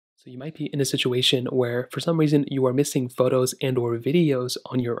So you might be in a situation where for some reason you are missing photos and or videos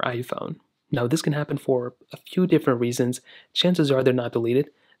on your iPhone. Now this can happen for a few different reasons. Chances are they're not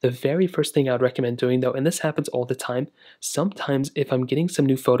deleted. The very first thing I would recommend doing though, and this happens all the time, sometimes if I'm getting some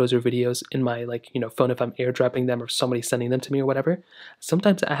new photos or videos in my phone, if I'm airdropping them or somebody sending them to me or whatever,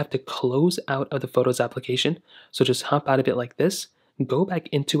 sometimes I have to close out of the Photos application. So just hop out of it like this, go back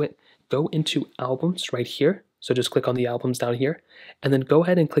into it, go into albums right here. So just click on the albums down here and then go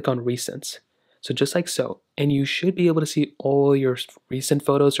ahead and click on recents. So just like so, and you should be able to see all your recent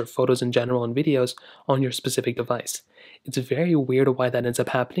photos or photos in general and videos on your specific device. It's very weird why that ends up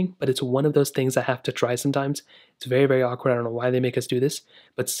happening, but it's one of those things I have to try sometimes. It's very, very awkward. I don't know why they make us do this,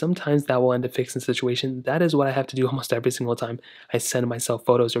 but sometimes that will end up fixing the situation. That is what I have to do almost every single time I send myself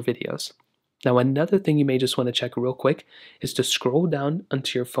photos or videos. Now, another thing you may just want to check real quick is to scroll down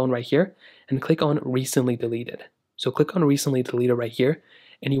onto your phone right here and click on recently deleted. So click on recently deleted right here,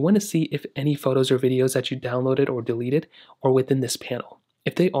 and you want to see if any photos or videos that you downloaded or deleted are within this panel.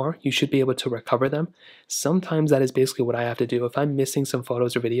 If they are, you should be able to recover them. Sometimes that is basically what I have to do. If I'm missing some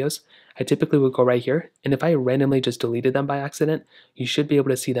photos or videos, I typically would go right here, and if I randomly just deleted them by accident, you should be able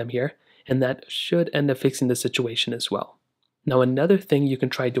to see them here, and that should end up fixing the situation as well. Now, another thing you can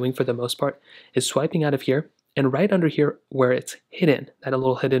try doing for the most part is swiping out of here, and right under here where it's hidden, that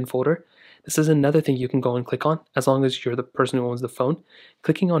little hidden folder, this is another thing you can go and click on as long as you're the person who owns the phone.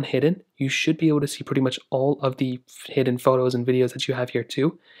 Clicking on hidden, you should be able to see pretty much all of the hidden photos and videos that you have here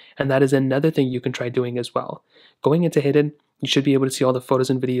too, and that is another thing you can try doing as well. Going into hidden, you should be able to see all the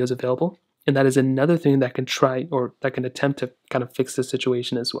photos and videos available, and that is another thing that can try or that can attempt to kind of fix the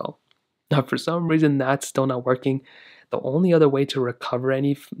situation as well. Now, for some reason that's still not working. The only other way to recover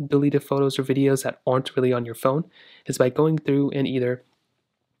any deleted photos or videos that aren't really on your phone is by going through and either,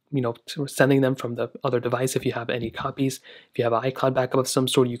 sending them from the other device if you have any copies. If you have an iCloud backup of some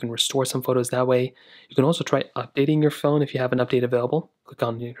sort, you can restore some photos that way. You can also try updating your phone if you have an update available. Click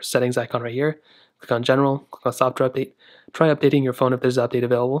on your settings icon right here, click on general, click on software update. Try updating your phone if there's an update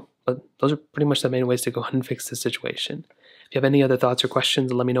available, but those are pretty much the main ways to go ahead and fix this situation. If you have any other thoughts or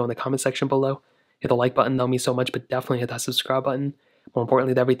questions, let me know in the comment section below. Hit the like button, that'll mean so much, but definitely hit that subscribe button. More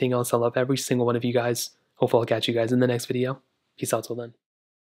importantly than everything else, I love every single one of you guys. Hopefully I'll catch you guys in the next video. Peace out till then.